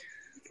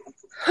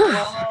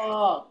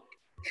Whoa.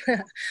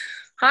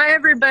 Hi,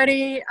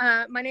 everybody.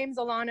 My name is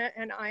Alana,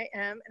 and I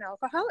am an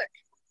alcoholic.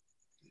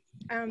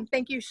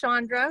 Thank you,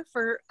 Chandra,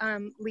 for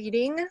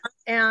leading,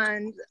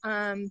 and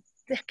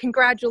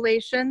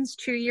congratulations.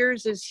 2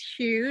 years is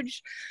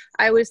huge.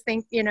 I always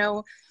think,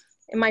 in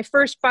my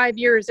first 5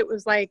 years, it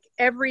was like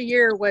every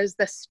year was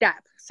the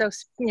step. So,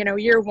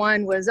 year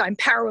one was I'm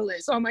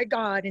powerless. Oh, my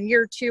God. And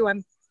year two,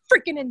 I'm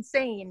freaking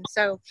insane.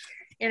 So,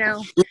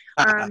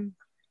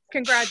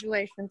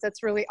 congratulations.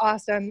 That's really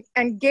awesome.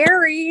 And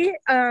Gary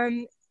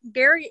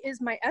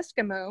is my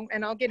Eskimo,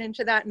 and I'll get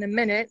into that in a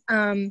minute.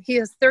 He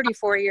is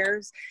 34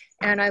 years,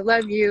 and I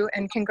love you,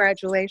 and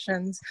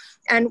congratulations.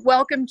 And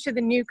welcome to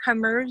the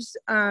newcomers.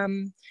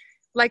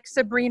 Like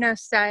Sabrina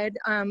said,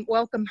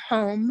 welcome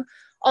home.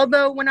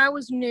 Although when I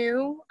was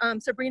new,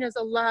 Sabrina's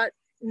a lot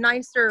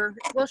nicer.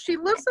 Well, she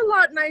looks a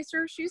lot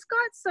nicer. She's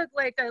got such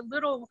like a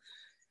little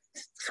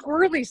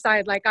squirrely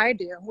side like I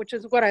do, which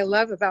is what I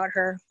love about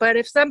her. But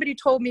if somebody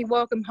told me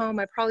welcome home,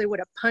 I probably would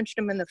have punched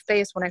him in the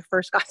face when I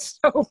first got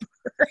sober.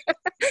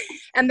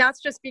 And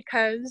that's just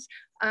because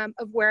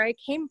of where I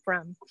came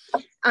from.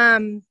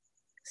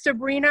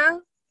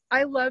 Sabrina,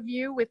 I love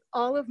you with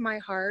all of my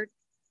heart.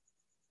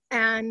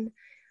 And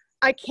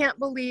I can't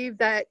believe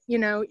that,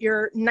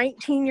 you're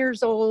 19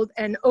 years old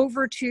and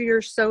over 2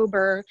 years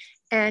sober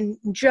and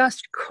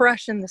just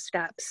crushing the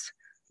steps.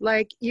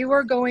 Like, you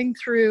are going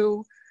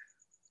through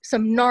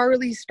some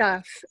gnarly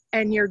stuff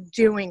and you're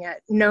doing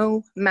it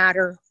no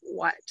matter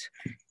what.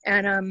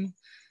 And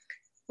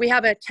we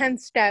have a 10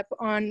 step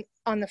on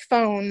the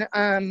phone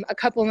a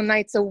couple of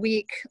nights a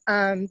week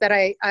that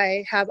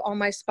I have all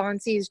my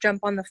sponsees jump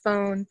on the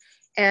phone,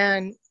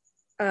 and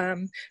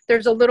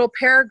there's a little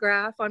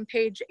paragraph on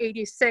page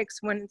 86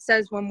 when it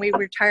says when we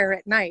retire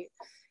at night,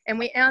 and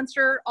we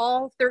answer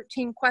all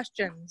 13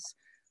 questions.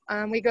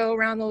 We go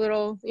around the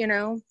little,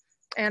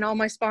 and all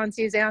my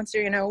sponsees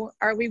answer,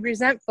 are we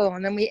resentful?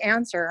 And then we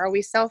answer, are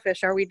we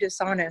selfish? Are we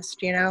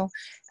dishonest?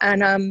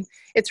 And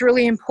it's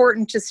really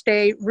important to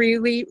stay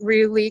really,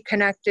 really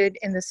connected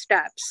in the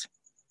steps.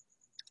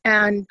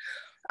 And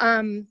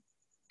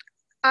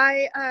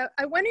I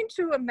went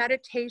into a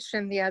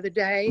meditation the other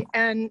day,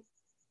 and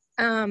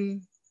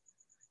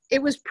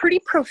it was pretty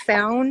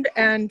profound.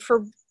 And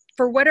for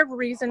whatever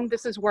reason,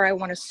 this is where I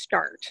want to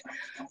start.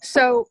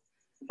 So,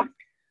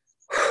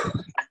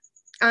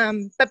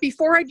 but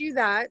before I do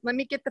that, let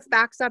me get the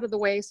facts out of the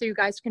way so you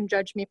guys can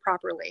judge me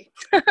properly.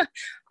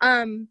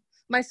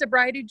 My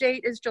sobriety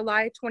date is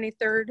July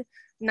 23rd,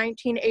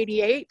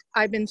 1988.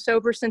 I've been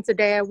sober since the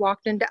day I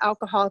walked into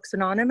Alcoholics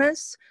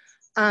Anonymous.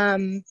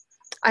 I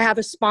have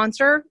a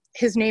sponsor.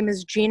 His name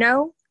is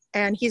Gino,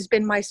 and he's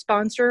been my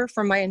sponsor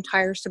for my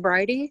entire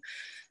sobriety.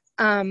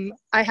 I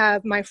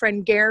have my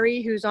friend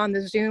Gary, who's on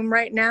the Zoom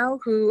right now,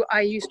 who I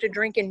used to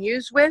drink and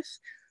use with.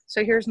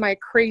 So here's my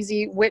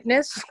crazy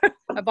witness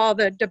of all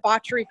the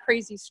debauchery,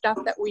 crazy stuff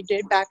that we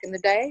did back in the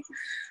day.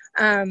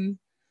 And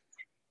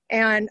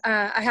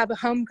I have a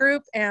home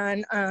group,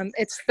 and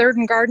it's Third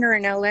and Gardner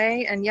in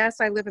LA. And yes,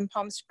 I live in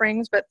Palm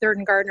Springs, but Third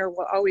and Gardner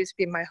will always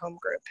be my home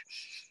group.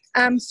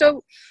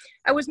 So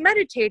I was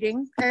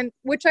meditating, and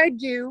which I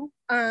do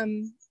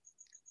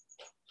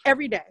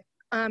every day.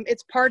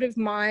 It's part of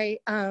my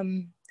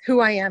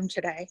who I am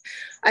today.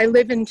 I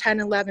live in 10,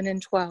 11,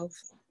 and 12.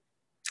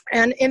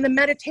 And in the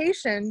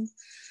meditation,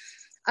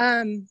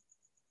 I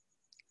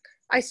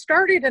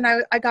started, and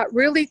I got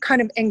really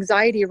kind of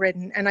anxiety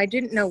ridden, and I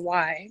didn't know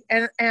why.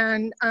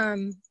 And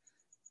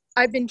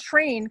I've been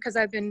trained, because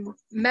I've been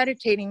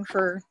meditating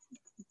for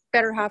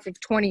better half of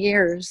 20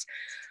 years,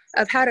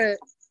 of how to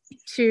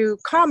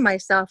calm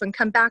myself and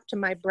come back to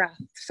my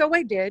breath. So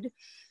I did.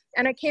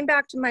 And I came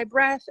back to my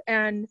breath,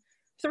 and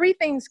 3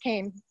 things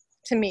came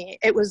to me.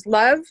 It was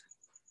love,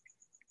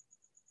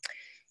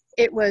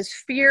 it was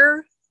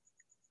fear,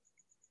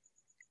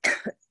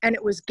 and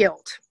it was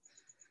guilt.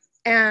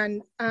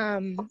 And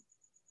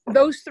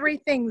those 3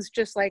 things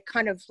just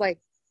kind of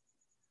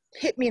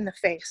hit me in the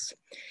face.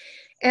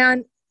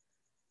 And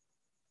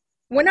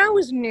when I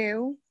was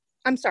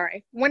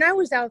when I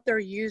was out there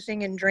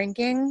using and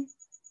drinking,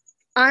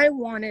 I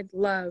wanted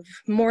love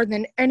more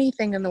than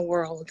anything in the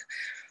world.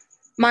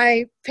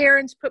 My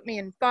parents put me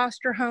in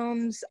foster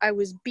homes. I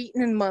was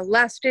beaten and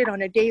molested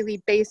on a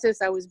daily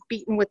basis. I was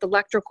beaten with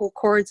electrical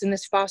cords in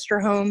this foster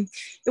home.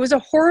 It was a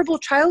horrible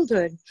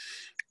childhood.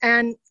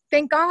 And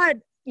thank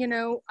God,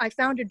 I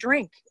found a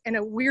drink in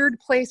a weird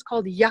place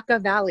called Yucca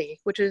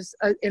Valley, which is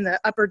in the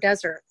upper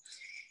desert.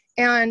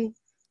 And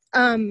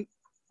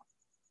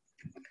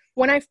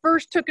when I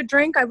first took a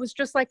drink, I was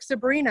just like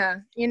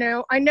Sabrina.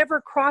 I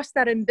never crossed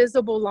that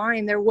invisible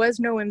line. There was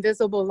no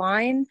invisible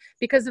line,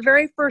 because the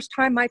very first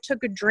time I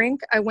took a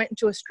drink, I went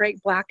into a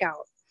straight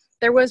blackout.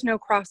 There was no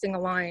crossing a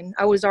line.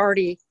 I was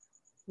already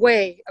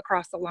way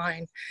across the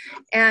line.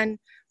 And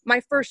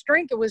my first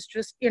drink, it was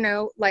just,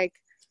 like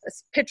a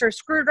pitcher of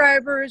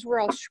screwdrivers. We're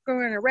all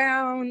screwing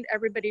around.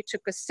 Everybody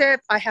took a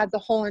sip. I had the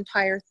whole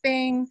entire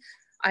thing.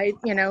 I,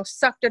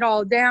 sucked it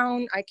all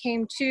down. I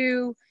came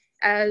to,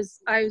 as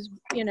I was,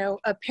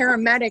 a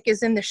paramedic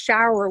is in the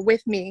shower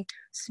with me,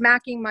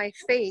 smacking my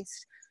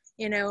face,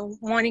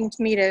 wanting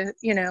me to,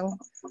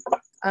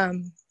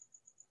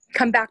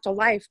 come back to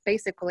life,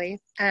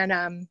 basically. And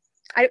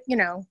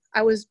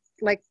I was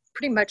like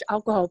pretty much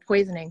alcohol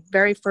poisoning,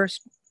 very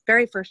first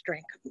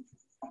drink.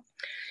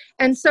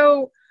 And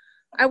so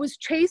I was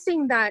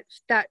chasing that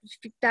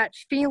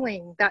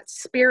feeling, that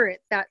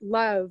spirit, that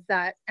love,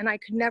 and I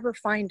could never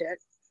find it.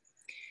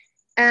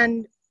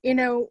 And,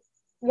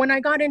 when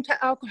I got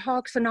into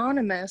Alcoholics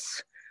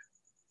Anonymous,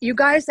 you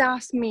guys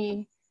asked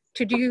me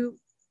to do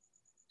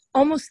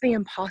almost the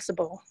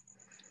impossible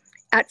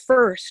at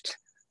first.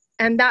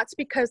 And that's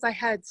because I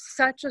had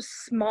such a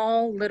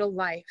small little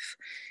life.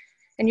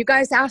 And you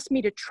guys asked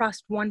me to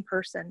trust one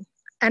person.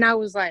 And I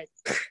was like,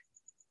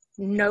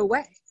 no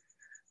way.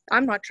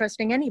 I'm not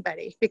trusting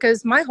anybody,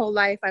 because my whole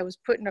life I was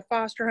put into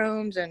foster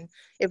homes and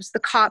it was the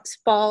cops'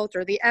 fault,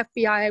 or the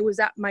FBI was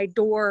at my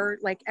door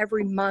like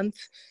every month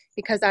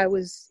because I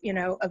was,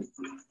 a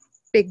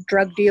big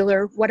drug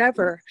dealer,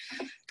 whatever.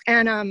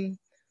 And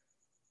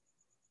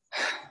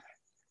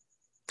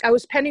I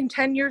was spending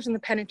 10 years in the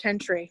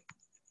penitentiary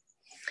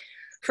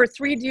for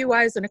 3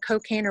 DUIs and a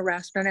cocaine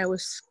arrest. And I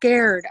was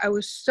scared. I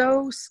was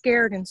so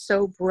scared and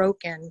so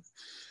broken.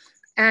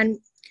 And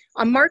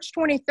on March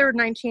 23rd,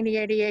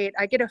 1988,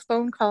 I get a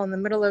phone call in the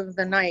middle of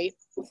the night.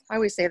 I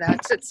always say that.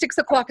 It's at 6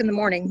 o'clock in the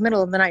morning,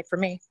 middle of the night for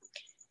me.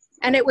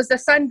 And it was the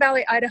Sun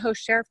Valley, Idaho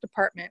Sheriff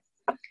Department.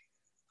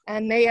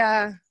 And they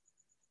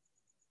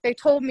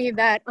told me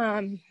that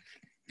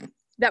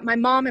that my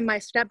mom and my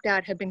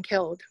stepdad had been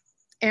killed.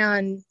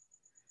 And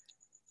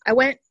I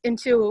went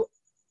into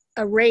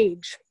a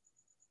rage.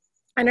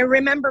 And I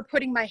remember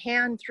putting my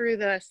hand through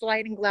the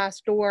sliding glass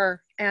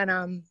door and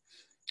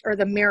or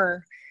the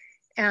mirror.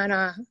 And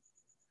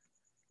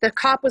the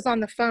cop was on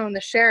the phone,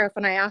 the sheriff,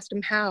 and I asked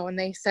him how. And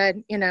they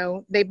said,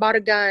 they bought a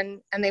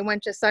gun and they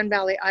went to Sun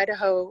Valley,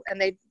 Idaho, and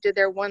they did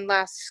their one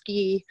last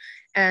ski.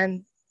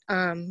 And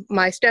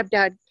my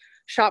stepdad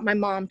shot my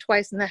mom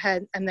twice in the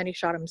head, and then he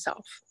shot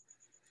himself.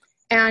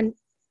 And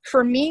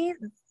for me,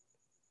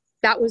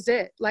 that was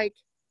it. Like,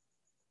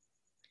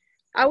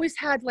 I always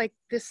had like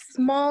this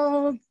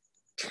small,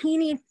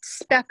 teeny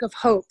speck of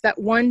hope that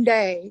one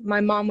day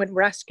my mom would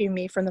rescue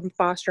me from the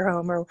foster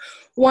home, or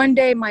one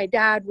day my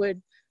dad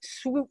would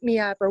swoop me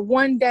up, or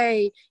one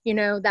day,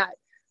 that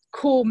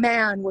cool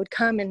man would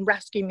come and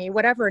rescue me,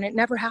 whatever. And it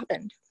never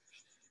happened.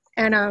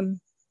 And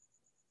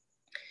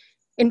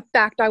in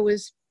fact, I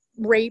was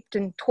raped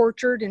and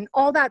tortured and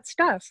all that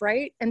stuff,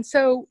 right? And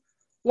so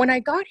when I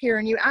got here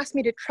and you asked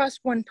me to trust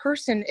one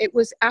person, it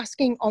was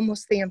asking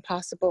almost the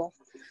impossible.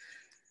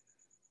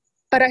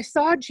 But I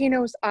saw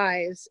Gino's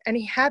eyes, and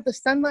he had the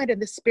sunlight of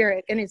the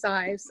spirit in his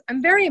eyes.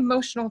 I'm very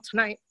emotional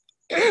tonight.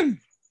 And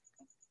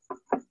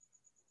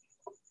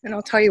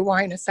I'll tell you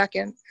why in a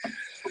second.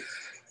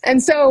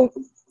 And so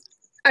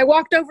I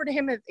walked over to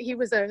him. He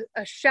was a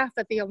chef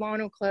at the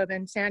Alano Club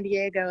in San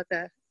Diego, at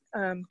the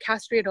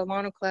Castria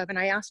Alano Club. And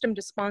I asked him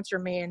to sponsor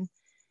me. And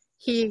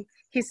he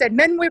said,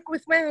 men work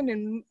with men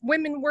and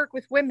women work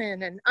with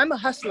women. And I'm a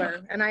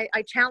hustler. And I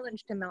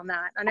challenged him on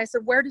that. And I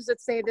said, where does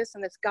it say this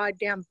in this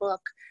goddamn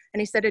book?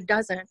 And he said, it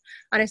doesn't.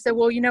 And I said,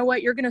 well, you know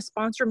what? You're going to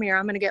sponsor me, or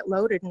I'm going to get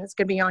loaded, and it's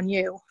going to be on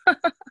you.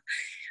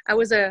 I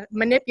was a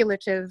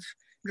manipulative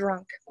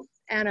drunk.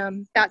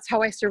 And that's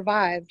how I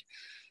survived.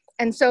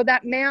 And so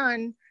that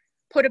man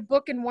put a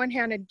book in one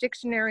hand, a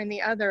dictionary in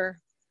the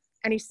other.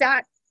 And he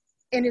sat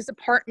in his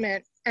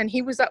apartment, and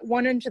he was at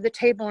one end of the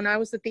table and I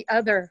was at the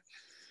other.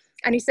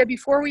 And he said,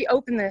 before we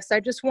open this,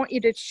 I just want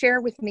you to share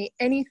with me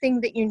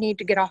anything that you need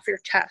to get off your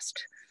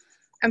chest.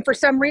 And for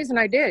some reason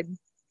I did.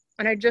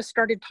 And I just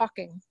started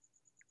talking.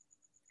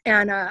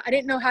 And I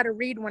didn't know how to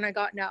read when I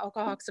got into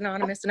Alcoholics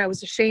Anonymous, and I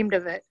was ashamed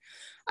of it.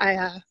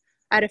 I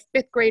had a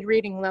 5th grade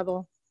reading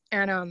level.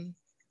 And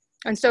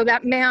so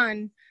that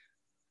man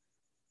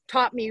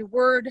taught me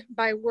word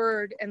by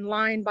word and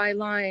line by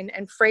line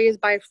and phrase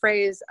by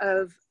phrase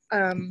of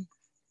the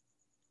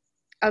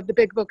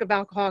big book of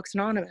Alcoholics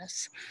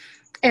Anonymous.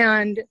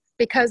 And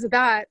because of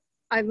that,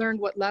 I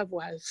learned what love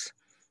was.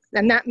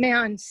 And that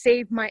man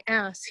saved my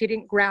ass. He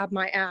didn't grab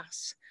my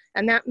ass.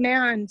 And that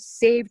man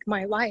saved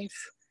my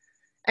life.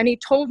 And he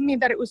told me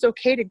that it was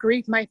okay to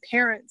grieve my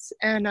parents,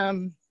 and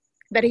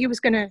that he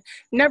was going to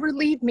never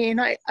leave me. And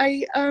I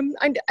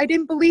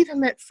didn't believe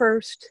him at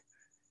first.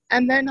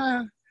 And then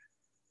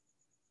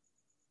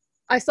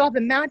I saw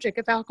the magic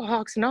of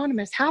Alcoholics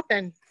Anonymous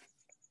happen.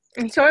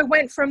 And so I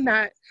went from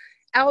that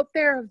out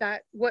there of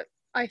that, what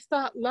I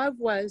thought love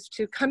was,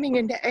 to coming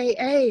into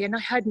AA, and I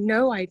had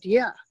no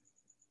idea.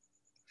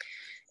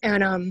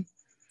 And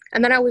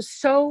then I was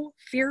so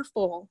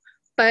fearful,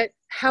 but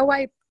how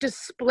I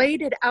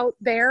displayed it out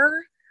there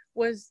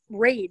was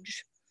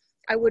rage.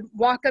 I would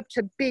walk up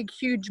to big,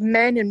 huge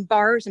men in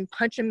bars and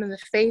punch them in the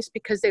face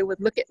because they would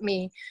look at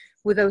me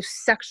with those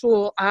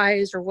sexual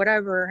eyes or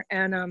whatever.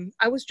 And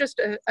I was just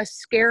a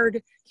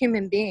scared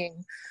human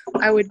being.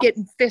 I would get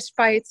in fist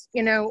fights,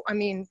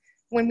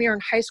 when we were in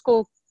high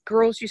school,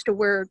 girls used to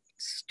wear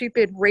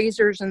stupid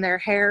razors in their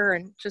hair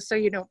and just so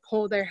you don't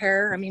pull their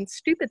hair. I mean,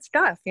 stupid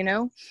stuff, you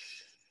know?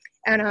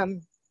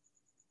 And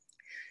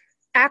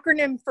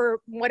acronym for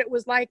what it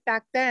was like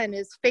back then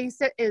is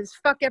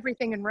fuck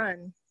everything and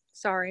run.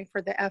 Sorry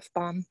for the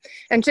F-bomb.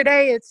 And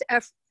today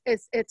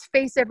it's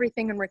face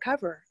everything and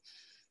recover,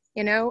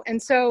 you know?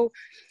 And so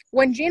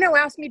when Gino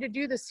asked me to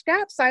do the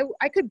steps,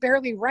 I could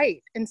barely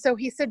write. And so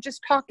he said,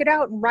 just talk it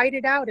out and write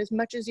it out as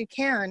much as you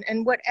can.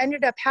 And what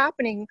ended up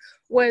happening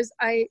was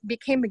I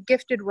became a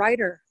gifted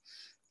writer.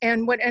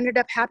 And what ended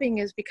up happening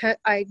is because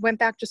I went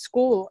back to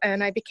school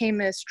and I became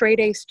a straight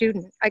A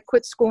student. I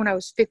quit school when I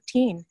was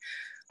 15.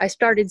 I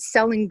started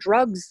selling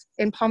drugs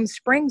in Palm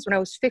Springs when I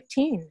was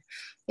 15.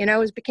 You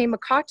know, I became a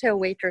cocktail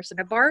waitress and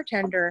a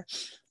bartender.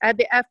 I had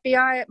the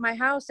FBI at my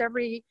house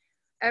every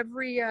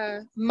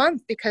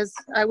month because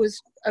I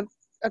was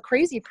a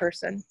crazy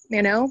person,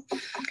 you know?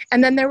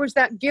 And then there was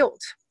that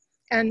guilt.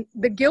 And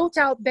the guilt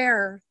out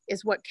there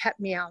is what kept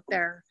me out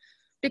there.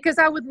 Because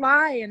I would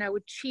lie and I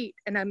would cheat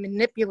and I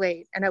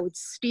manipulate and I would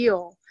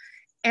steal.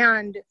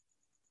 And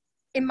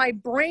in my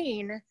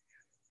brain,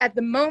 at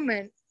the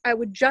moment, I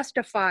would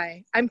justify,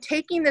 I'm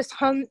taking this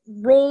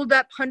rolled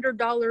up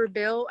 $100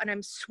 bill and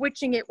I'm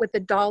switching it with a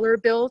dollar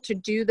bill to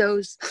do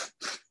those,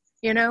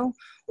 you know,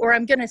 or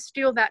I'm going to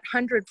steal that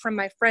 100 from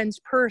my friend's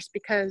purse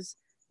because,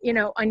 you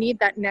know, I need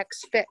that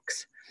next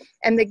fix.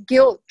 And the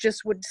guilt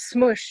just would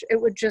smush. It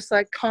would just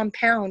like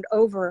compound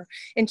over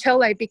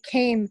until I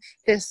became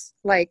this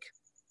like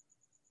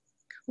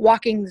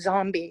walking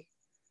zombie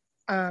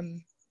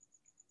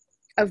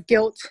of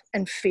guilt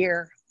and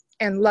fear,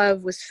 and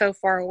love was so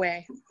far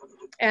away.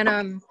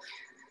 And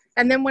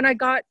then when I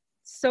got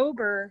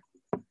sober,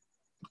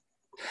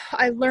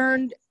 I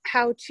learned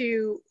how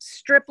to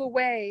strip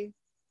away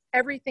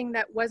everything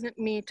that wasn't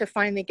me to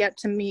finally get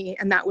to me.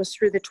 And that was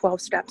through the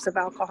 12 steps of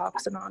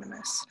Alcoholics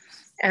Anonymous.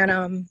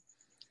 And,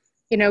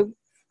 you know,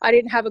 I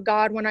didn't have a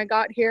God when I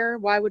got here.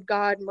 Why would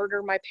God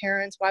murder my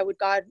parents? Why would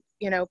God,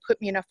 you know,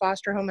 put me in a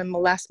foster home and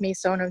molest me,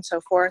 so on and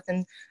so forth?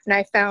 And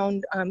I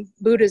found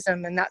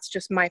Buddhism, and that's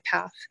just my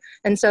path.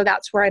 And so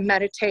that's where I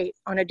meditate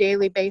on a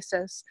daily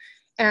basis.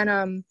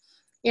 And,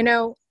 you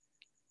know,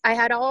 I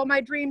had all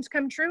my dreams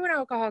come true in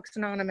Alcoholics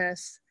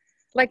Anonymous.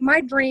 Like my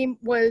dream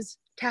was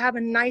to have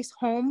a nice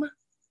home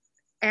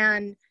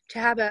and to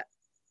have a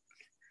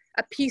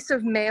piece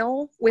of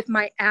mail with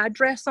my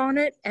address on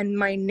it and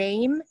my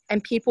name,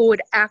 and people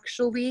would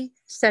actually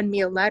send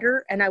me a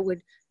letter and I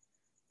would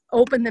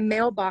open the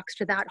mailbox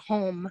to that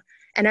home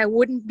and I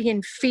wouldn't be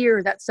in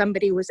fear that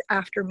somebody was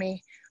after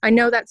me. I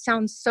know that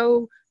sounds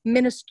so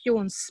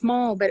minuscule and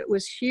small, but it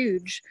was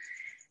huge.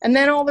 And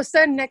then all of a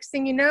sudden, next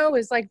thing you know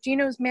is like,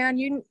 Gino's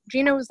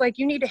like,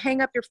 you need to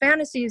hang up your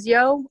fantasies,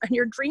 yo, and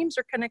your dreams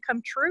are going to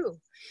come true.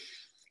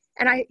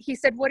 And he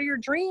said, what are your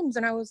dreams?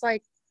 And I was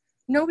like,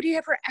 nobody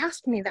ever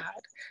asked me that.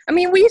 I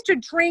mean, we used to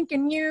drink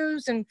and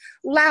use and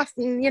laugh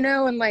and, you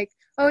know, and like,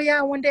 oh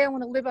yeah, one day I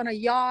want to live on a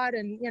yacht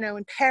and, you know,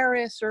 in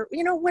Paris or,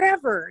 you know,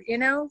 whatever, you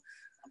know,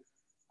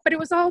 but it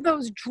was all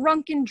those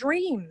drunken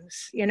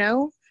dreams, you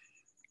know?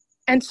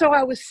 And so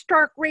I was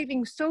stark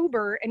raving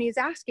sober, and he's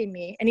asking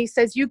me, and he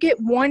says, you get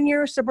 1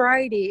 year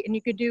sobriety and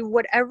you could do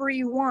whatever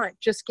you want.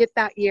 Just get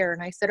that year.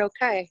 And I said,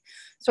 okay.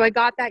 So I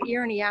got that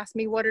year, and he asked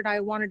me what I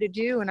wanted to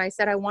do. And I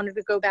said, I wanted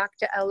to go back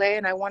to LA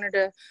and I wanted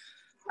to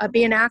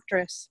be an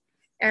actress.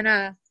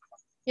 And,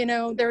 you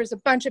know, there was a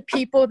bunch of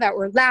people that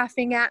were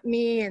laughing at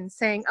me and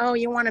saying, oh,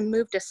 you want to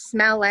move to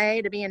Smell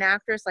A to be an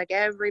actress like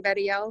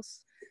everybody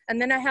else? And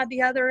then I had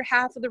the other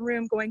half of the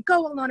room going,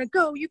 go, Alana,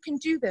 go, you can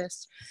do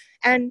this.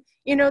 And,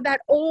 you know,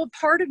 that old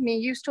part of me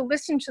used to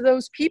listen to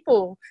those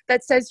people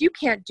that says, you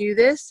can't do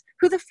this.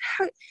 Who the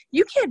fuck?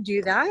 You can't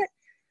do that.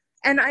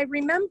 And I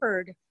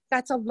remembered,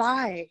 that's a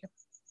lie.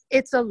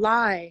 It's a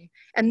lie.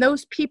 And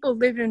those people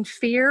live in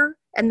fear,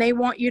 and they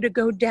want you to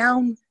go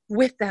down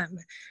with them.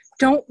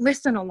 Don't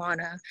listen,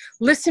 Alana.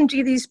 Listen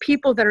to these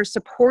people that are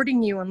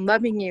supporting you and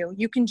loving you.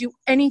 You can do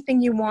anything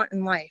you want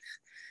in life.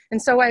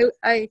 And so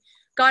I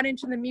got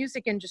into the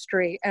music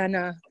industry, and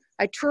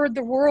I toured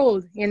the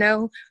world, you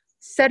know,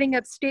 setting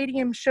up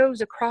stadium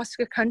shows across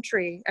the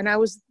country. And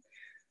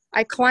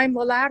I climbed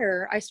the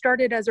ladder. I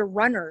started as a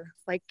runner,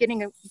 like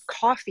getting a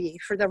coffee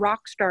for the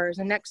rock stars.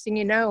 And next thing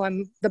you know,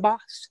 I'm the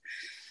boss.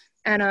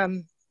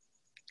 And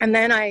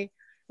then I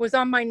was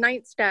on my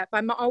 9th step.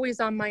 I'm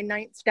always on my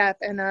 9th step.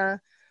 And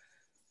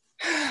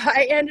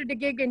I ended a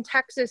gig in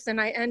Texas,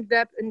 and I ended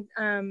up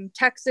in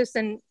Texas,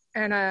 and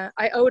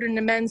I owed an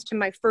amends to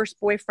my first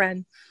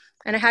boyfriend.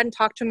 And I hadn't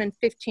talked to him in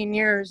 15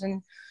 years.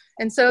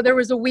 And so there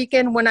was a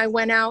weekend when I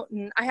went out,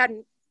 and I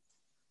hadn't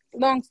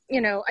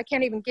you know, I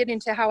can't even get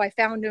into how I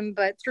found him,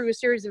 but through a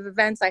series of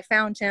events, I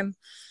found him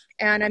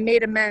and I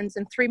made amends.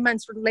 And 3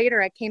 months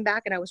later, I came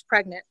back and I was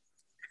pregnant.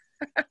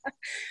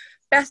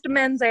 Best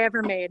amends I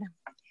ever made.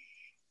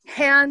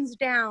 Hands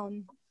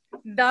down,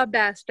 the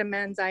best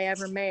amends I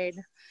ever made.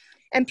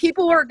 And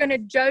people are going to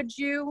judge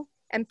you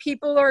and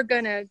people are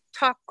going to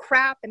talk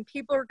crap, and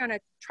people are going to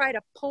try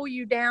to pull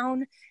you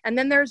down. And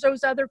then there's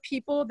those other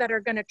people that are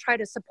going to try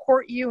to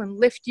support you and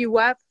lift you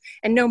up.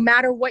 And no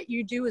matter what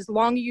you do, as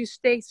long as you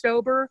stay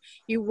sober,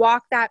 you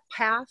walk that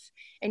path,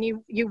 and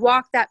you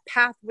walk that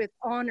path with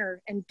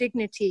honor and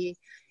dignity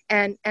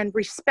and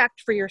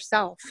respect for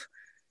yourself.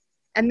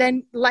 And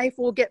then life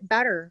will get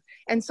better.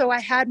 And so I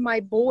had my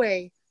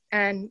boy,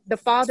 and the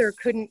father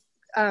couldn't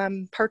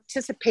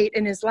participate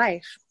in his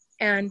life.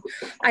 And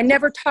I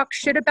never talked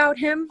shit about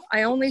him.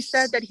 I only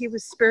said that he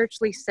was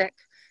spiritually sick,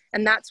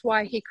 and that's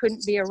why he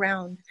couldn't be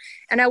around.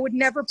 And I would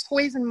never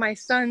poison my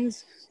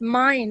son's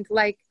mind.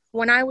 Like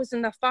when I was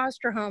in the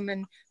foster home,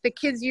 and the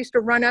kids used to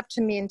run up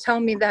to me and tell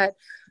me that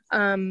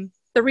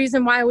the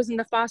reason why I was in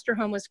the foster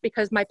home was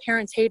because my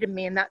parents hated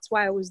me, and that's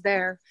why I was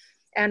there.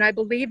 And I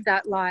believed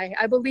that lie.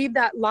 I believed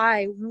that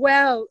lie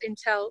well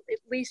until at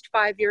least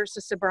 5 years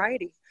of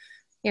sobriety.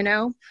 You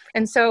know?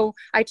 And so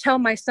I tell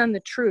my son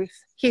the truth.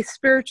 He's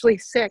spiritually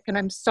sick, and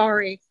I'm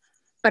sorry,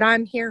 but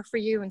I'm here for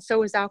you. And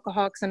so is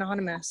Alcoholics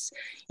Anonymous.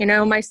 You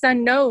know, my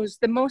son knows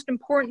the most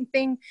important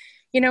thing.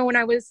 You know, when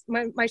I was,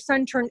 my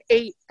son turned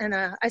 8, and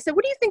I said,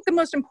 what do you think the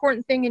most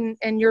important thing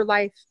in your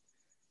life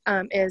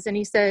is? And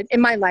he said,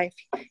 in my life,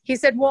 he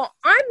said, well,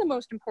 I'm the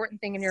most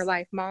important thing in your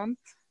life, Mom.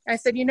 I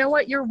said, you know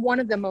what? You're one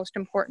of the most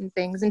important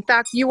things. In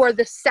fact, you are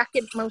the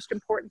second most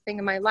important thing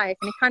in my life.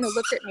 And he kind of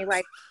looked at me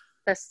like,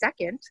 the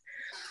second?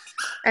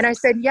 And I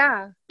said,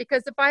 yeah,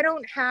 because if I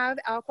don't have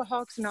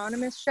Alcoholics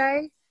Anonymous,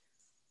 Shay,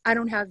 I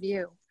don't have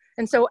you.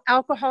 And so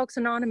Alcoholics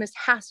Anonymous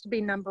has to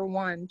be number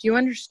one. Do you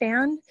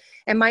understand?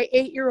 And my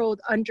 8-year-old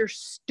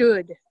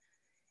understood.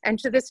 And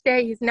to this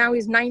day, he's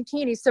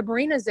 19. He's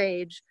Sabrina's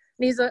age.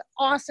 And he's an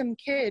awesome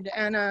kid.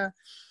 And,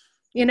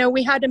 you know,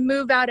 we had to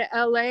move out of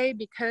LA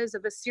because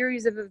of a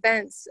series of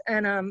events.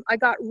 And I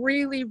got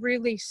really,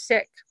 really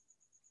sick.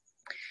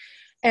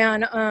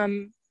 And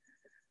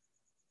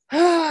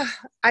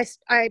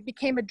I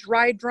became a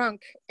dry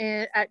drunk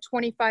at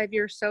 25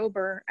 years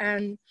sober,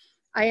 and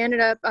I ended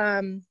up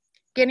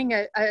getting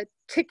a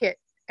ticket,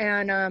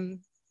 and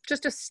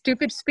just a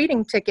stupid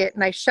speeding ticket,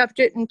 and I shoved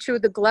it into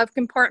the glove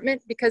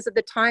compartment because at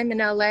the time in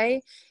LA,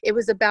 it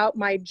was about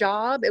my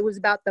job, it was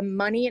about the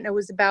money, and it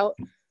was about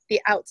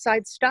the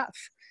outside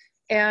stuff.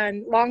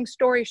 And long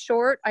story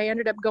short, I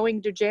ended up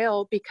going to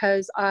jail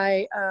because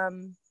I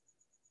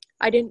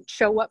didn't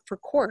show up for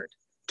court.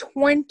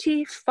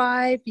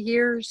 25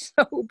 years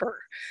sober.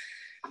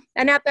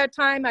 And at that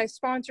time, I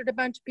sponsored a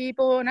bunch of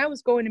people, and I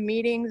was going to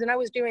meetings, and I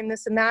was doing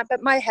this and that,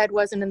 but my head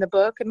wasn't in the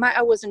book, and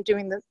I wasn't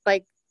doing the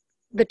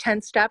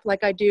 10th step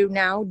like I do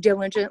now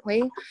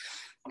diligently.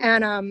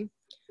 And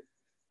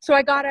so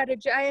I got out of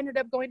jail. I ended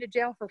up going to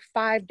jail for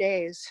 5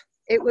 days.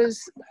 It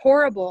was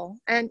horrible.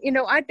 And, you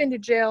know, I'd been to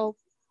jail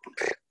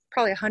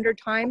probably 100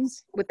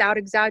 times without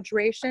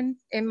exaggeration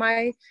in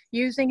my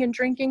using and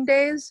drinking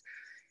days.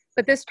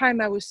 But this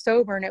time I was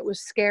sober, and it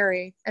was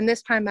scary. And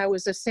this time I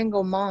was a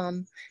single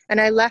mom, and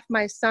I left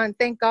my son.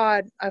 Thank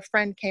God a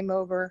friend came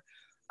over,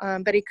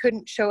 but he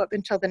couldn't show up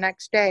until the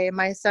next day. And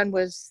my son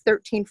was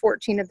 13,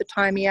 14 at the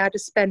time. He had to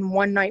spend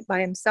one night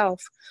by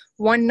himself.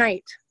 One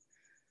night.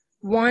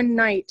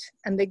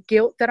 And the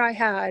guilt that I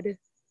had,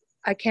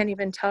 I can't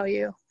even tell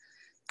you.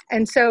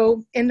 And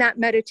so in that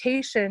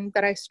meditation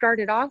that I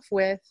started off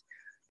with,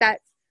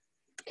 that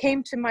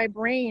came to my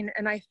brain,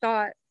 and I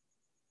thought,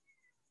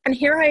 and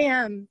here I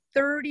am,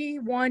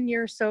 31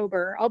 years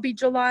sober. I'll be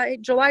July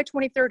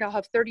 23rd, I'll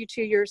have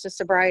 32 years of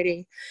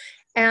sobriety.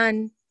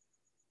 And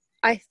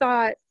I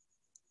thought,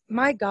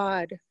 my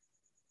God,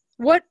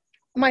 what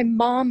my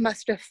mom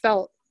must have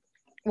felt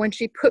when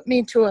she put me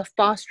into a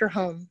foster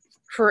home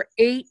for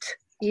 8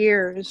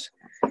 years.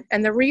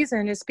 And the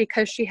reason is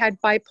because she had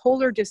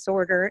bipolar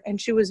disorder, and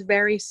she was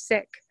very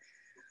sick.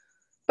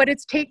 But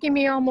it's taken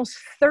me almost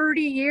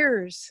 30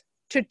 years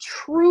to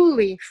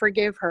truly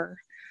forgive her.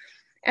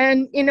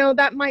 And, you know,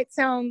 that might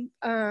sound,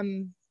 I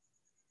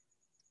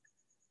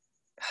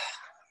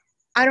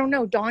don't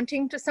know,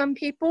 daunting to some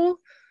people,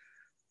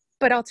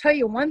 but I'll tell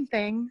you one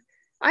thing.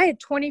 I had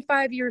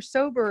 25 years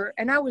sober,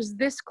 and I was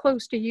this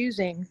close to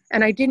using,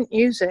 and I didn't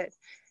use it.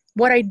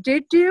 What I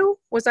did do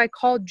was I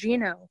called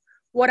Gino.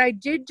 What I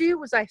did do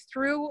was I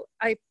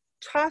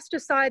tossed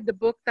aside the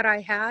book that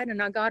I had,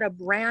 and I got a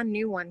brand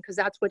new one because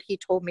that's what he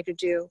told me to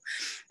do.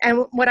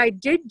 And what I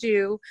did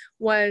do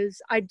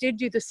was I did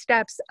do the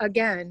steps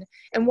again.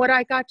 And what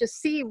I got to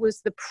see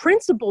was the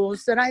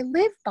principles that I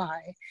live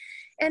by.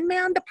 And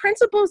man, the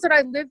principles that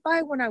I lived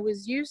by when I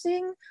was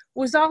using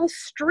was all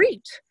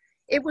street.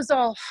 It was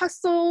all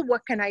hustle.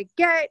 What can I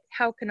get?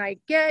 How can I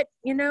get?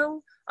 You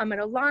know, I'm going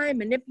to lie,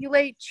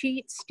 manipulate,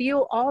 cheat,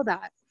 steal, all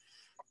that.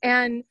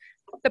 And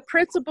the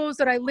principles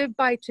that I live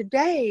by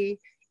today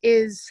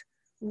is,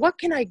 what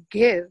can I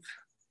give?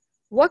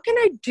 What can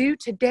I do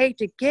today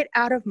to get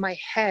out of my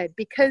head?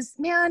 Because,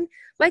 man,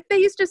 like they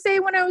used to say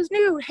when I was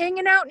new,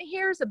 hanging out in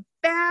here is a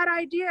bad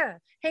idea.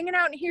 Hanging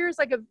out in here is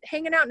like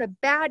hanging out in a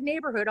bad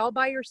neighborhood all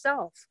by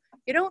yourself.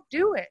 You don't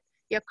do it.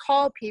 You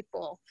call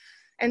people.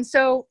 And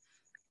so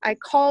I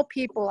call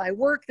people, I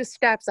work the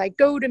steps, I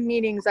go to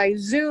meetings, I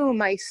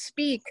Zoom, I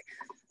speak,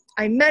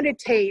 I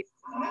meditate,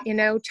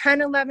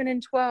 10, 11,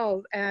 and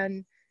 12,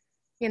 and,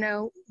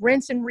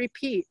 rinse and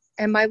repeat.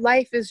 And my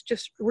life is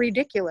just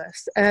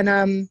ridiculous.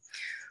 And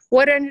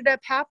what ended up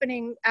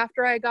happening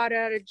after I got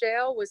out of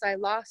jail was I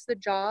lost the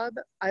job,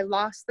 I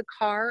lost the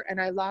car,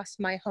 and I lost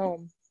my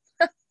home.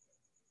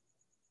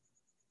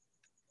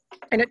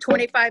 And at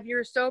 25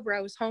 years sober,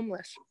 I was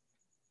homeless.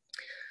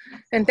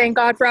 And thank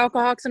God for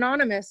Alcoholics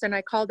Anonymous. And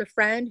I called a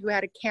friend who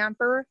had a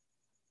camper.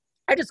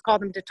 I just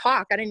called him to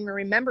talk. I didn't even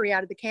remember he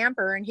had the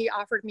camper. And he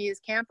offered me his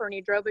camper, and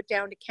he drove it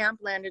down to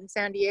Campland in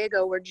San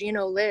Diego, where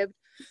Gino lived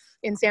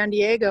in San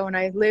Diego. And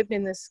I lived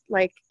in this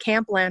like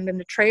campland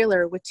in a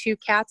trailer with 2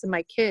 cats and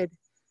my kid.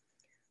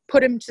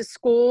 Put him to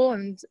school.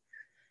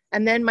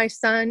 And then my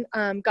son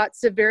got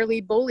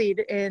severely bullied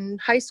in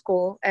high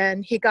school,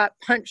 and he got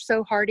punched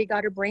so hard he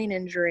got a brain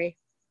injury.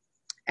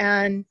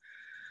 And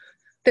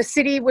the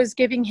city was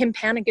giving him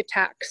panic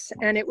attacks,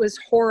 and it was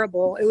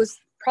horrible. It was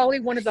probably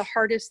one of the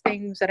hardest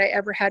things that I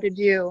ever had to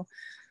do.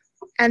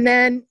 And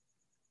then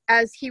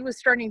as he was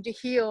starting to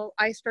heal,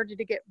 I started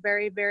to get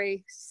very,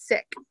 very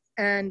sick.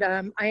 And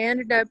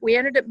we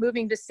ended up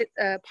moving to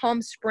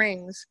Palm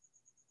Springs.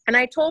 And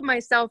I told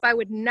myself I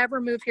would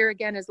never move here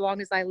again as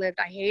long as I lived.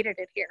 I hated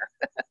it here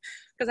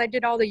because I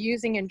did all the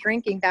using and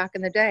drinking back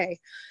in the day.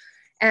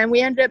 And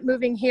we ended up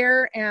moving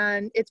here,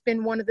 and it's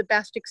been one of the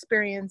best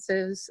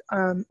experiences.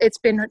 It's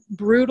been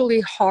brutally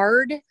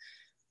hard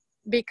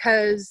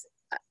because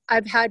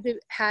I've had to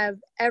have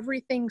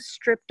everything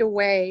stripped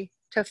away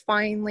to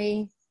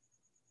finally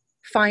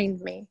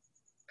find me.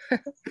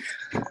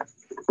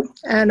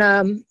 And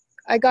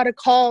I got a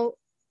call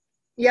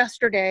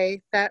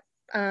yesterday that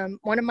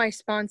one of my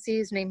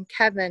sponsees named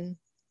Kevin,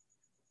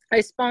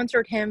 I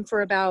sponsored him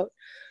for about,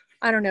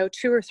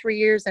 2 or 3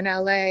 years in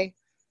LA.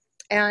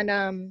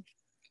 And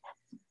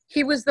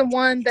he was the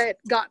one that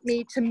got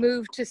me to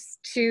move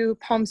to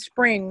Palm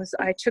Springs.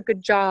 I took a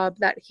job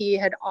that he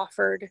had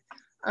offered.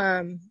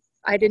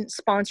 I didn't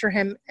sponsor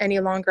him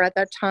any longer at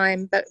that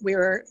time, but we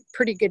were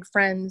pretty good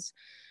friends.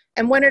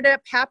 And what ended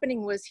up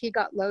happening was he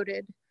got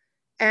loaded.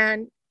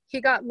 And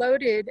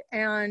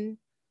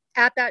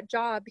at that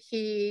job,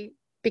 he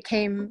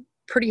became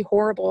a pretty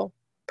horrible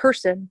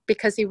person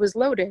because he was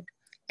loaded.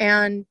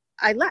 And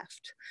I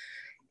left.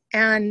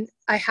 And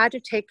I had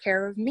to take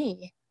care of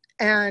me.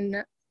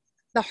 And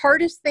the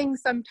hardest thing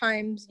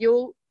sometimes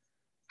you'll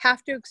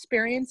have to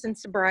experience in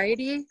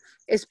sobriety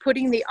is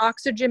putting the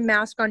oxygen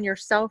mask on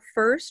yourself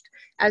first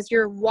as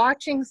you're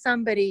watching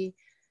somebody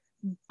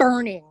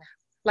burning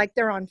like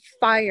they're on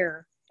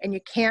fire and you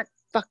can't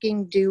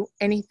fucking do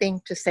anything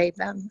to save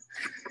them.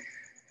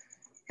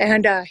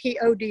 And he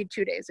OD'd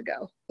 2 days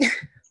ago.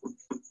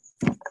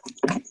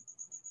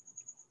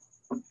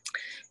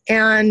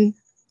 And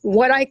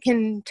what I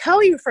can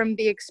tell you from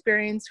the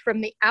experience from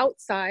the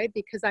outside,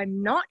 because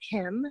I'm not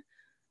him,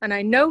 and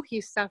I know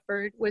he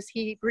suffered, was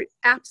he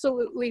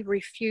absolutely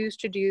refused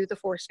to do the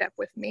 4-step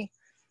with me.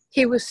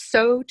 He was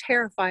so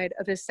terrified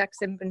of his sex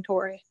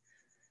inventory.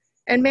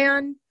 And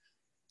man,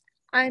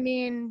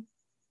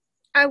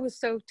 I was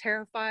so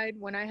terrified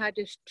when I had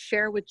to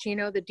share with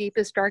Gino the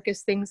deepest,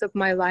 darkest things of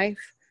my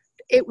life.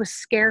 It was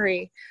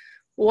scary.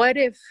 What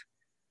if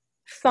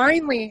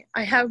finally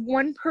I have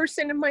one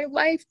person in my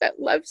life that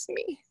loves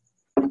me?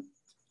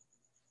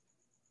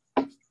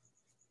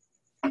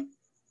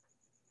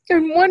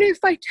 And what if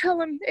I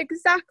tell him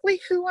exactly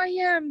who I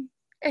am?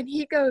 And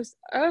he goes,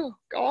 oh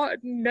God,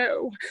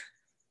 no.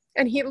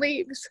 And he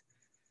leaves.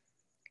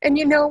 And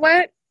you know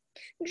what?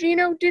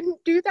 Gino didn't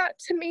do that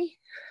to me.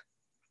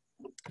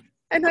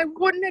 And I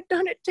wouldn't have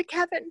done it to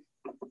Kevin.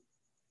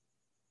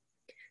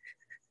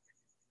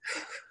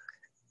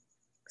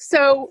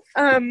 So,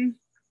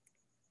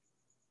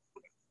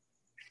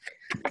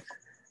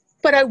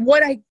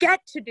 what I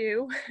get to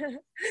do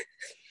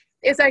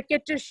is I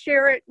get to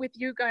share it with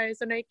you guys,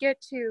 and I get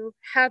to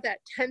have that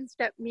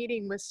 10-step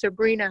meeting with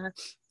Sabrina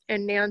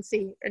and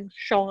Nancy and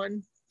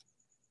Sean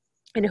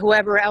and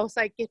whoever else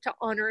I get to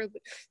honor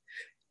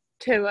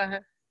to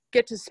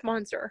get to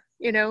sponsor,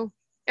 and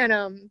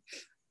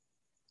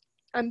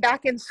I'm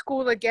back in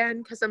school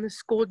again because I'm a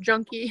school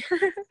junkie.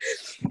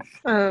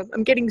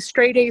 I'm getting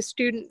straight A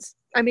students.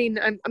 I'm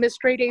a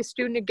straight A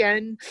student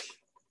again.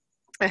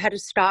 I had to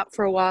stop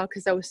for a while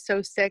because I was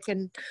so sick,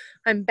 and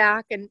I'm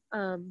back, and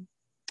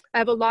I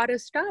have a lot of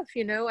stuff,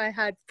 I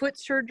had foot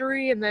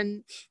surgery, and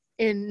then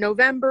in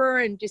November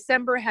and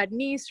December I had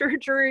knee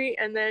surgery,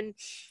 and then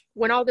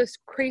when all this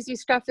crazy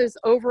stuff is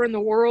over in the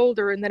world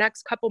or in the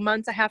next couple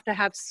months, I have to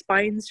have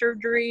spine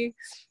surgery.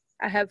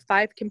 I have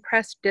 5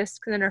 compressed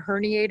discs and a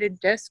herniated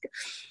disc,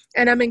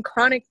 and I'm in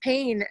chronic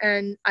pain,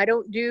 and I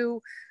don't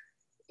do,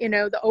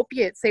 the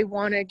opiates. They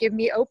want to give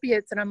me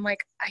opiates, and I'm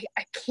like,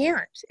 I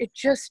can't.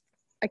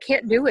 I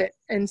can't do it.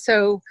 And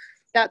so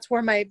that's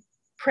where my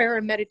prayer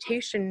and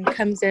meditation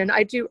comes in.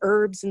 I do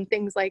herbs and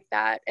things like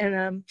that.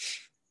 And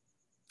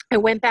I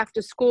went back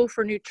to school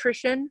for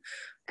nutrition,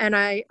 and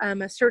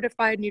I'm a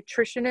certified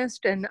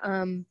nutritionist. And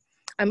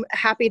I'm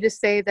happy to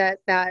say that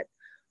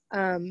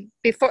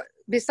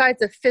Besides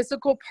the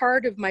physical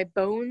part of my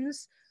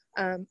bones,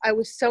 I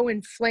was so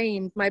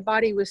inflamed. My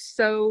body was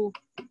so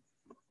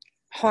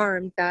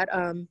harmed that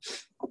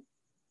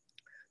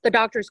the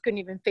doctors couldn't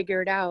even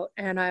figure it out.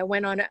 And I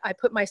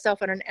put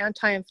myself on an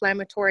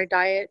anti-inflammatory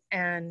diet,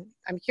 and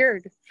I'm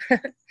cured.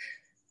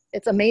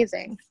 It's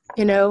amazing,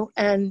 you know?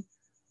 And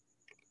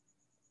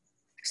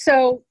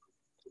so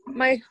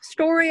my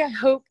story, I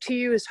hope, to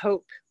you is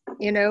hope,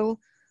 you know?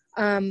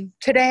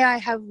 Today I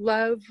have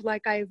love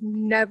like I've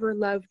never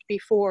loved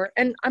before.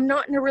 And I'm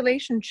not in a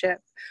relationship,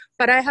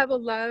 but I have a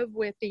love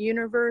with the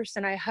universe,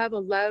 and I have a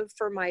love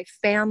for my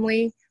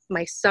family,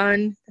 my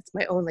son, that's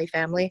my only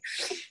family,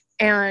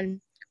 and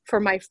for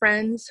my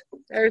friends.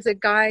 There's a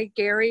guy,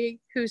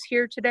 Gary, who's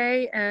here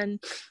today. And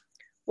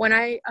when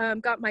I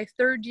got my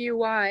third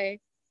DUI,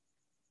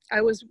 I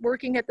was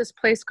working at this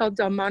place called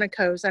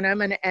Delmonico's, and I'm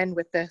going to end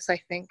with this,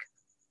 I think.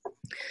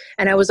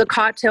 And I was a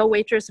cocktail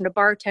waitress and a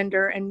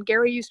bartender, and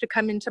Gary used to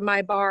come into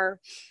my bar,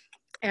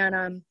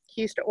 and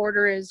he used to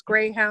order his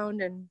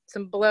Greyhound and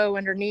some blow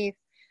underneath,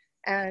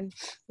 and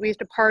we used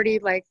to party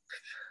like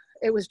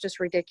it was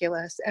just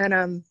ridiculous.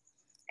 And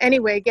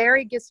anyway,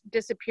 Gary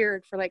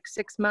disappeared for like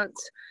 6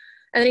 months,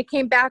 and then he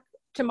came back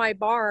to my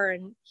bar,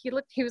 and he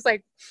was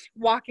like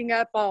walking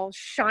up all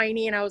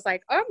shiny, and I was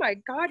like, oh my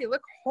God, you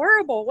look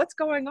horrible. What's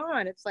going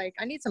on? It's like,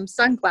 I need some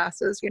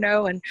sunglasses, you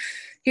know? And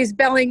he's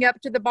belling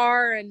up to the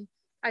bar, and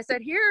I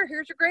said, here's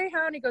your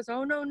Greyhound. He goes,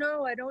 oh,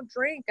 no, I don't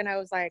drink. And I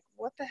was like,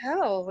 what the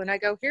hell? And I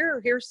go,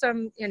 here's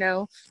some, you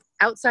know,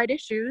 outside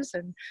issues.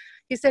 And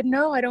he said,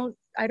 no, I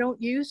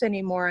don't use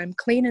anymore. I'm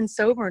clean and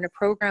sober in a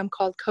program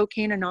called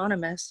Cocaine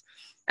Anonymous.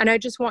 And I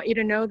just want you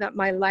to know that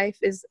my life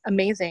is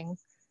amazing.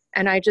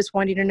 And I just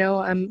want you to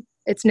know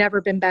it's never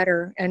been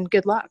better, and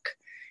good luck.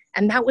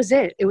 And that was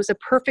it. It was a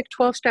perfect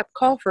 12-step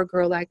call for a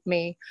girl like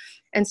me.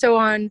 And so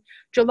on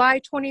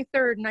July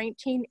 23rd,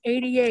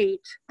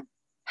 1988,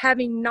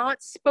 having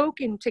not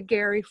spoken to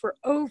Gary for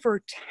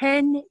over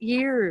 10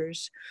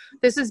 years,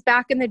 this is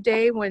back in the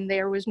day when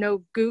there was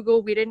no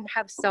Google. We didn't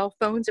have cell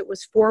phones. It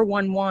was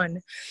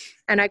 411.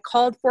 And I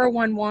called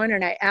 411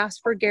 and I asked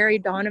for Gary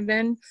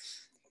Donovan,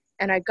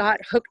 and I got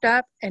hooked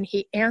up, and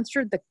he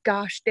answered the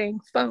gosh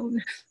dang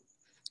phone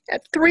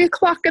at 3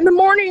 o'clock in the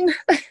morning.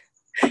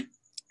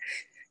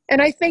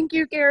 And I thank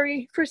you,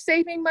 Gary, for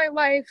saving my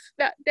life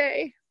that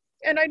day.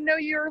 And I know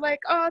you're like,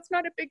 oh, it's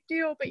not a big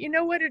deal, but you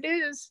know what it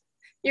is?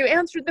 You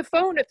answered the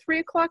phone at 3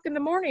 o'clock in the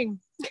morning.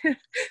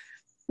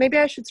 Maybe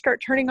I should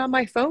start turning on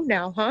my phone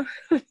now, huh?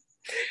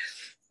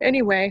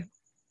 Anyway,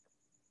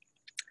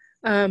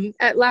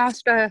 at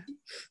last,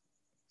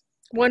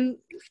 one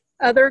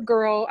other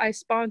girl I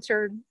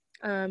sponsored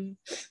a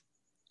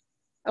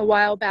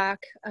while back,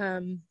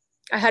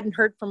 I hadn't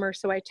heard from her,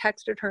 so I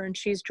texted her, and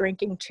she's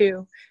drinking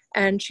too.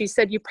 And she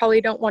said, you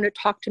probably don't want to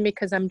talk to me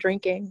because I'm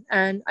drinking.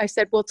 And I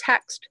said, well,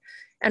 text,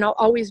 and I'll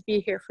always be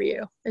here for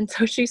you. And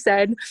so she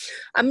said,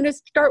 I'm going to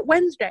start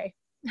Wednesday.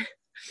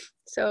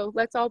 So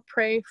let's all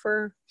pray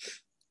for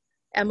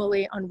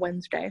Emily on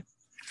Wednesday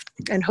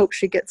and hope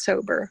she gets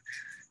sober.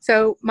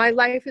 So my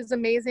life is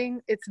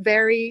amazing. It's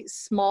very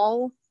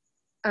small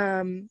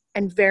and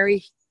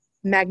very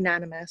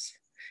magnanimous.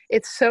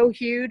 It's so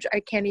huge,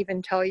 I can't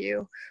even tell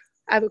you.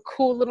 I have a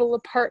cool little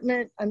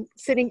apartment. I'm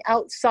sitting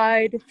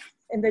outside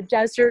in the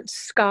desert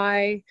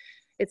sky.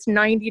 It's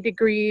 90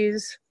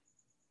 degrees.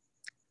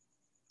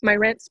 My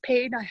rent's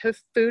paid. I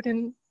have food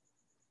in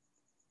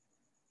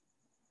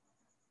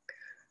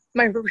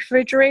my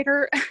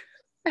refrigerator.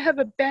 I have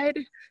a bed,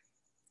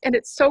 and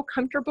it's so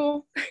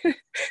comfortable.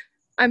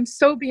 I'm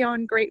so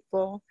beyond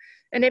grateful.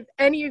 And if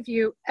any of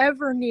you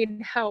ever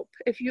need help,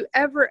 if you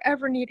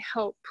ever need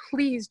help,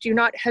 please do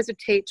not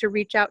hesitate to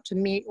reach out to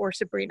me or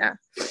Sabrina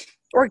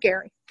or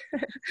Gary.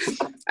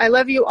 I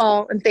love you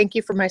all, and thank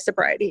you for my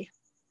sobriety.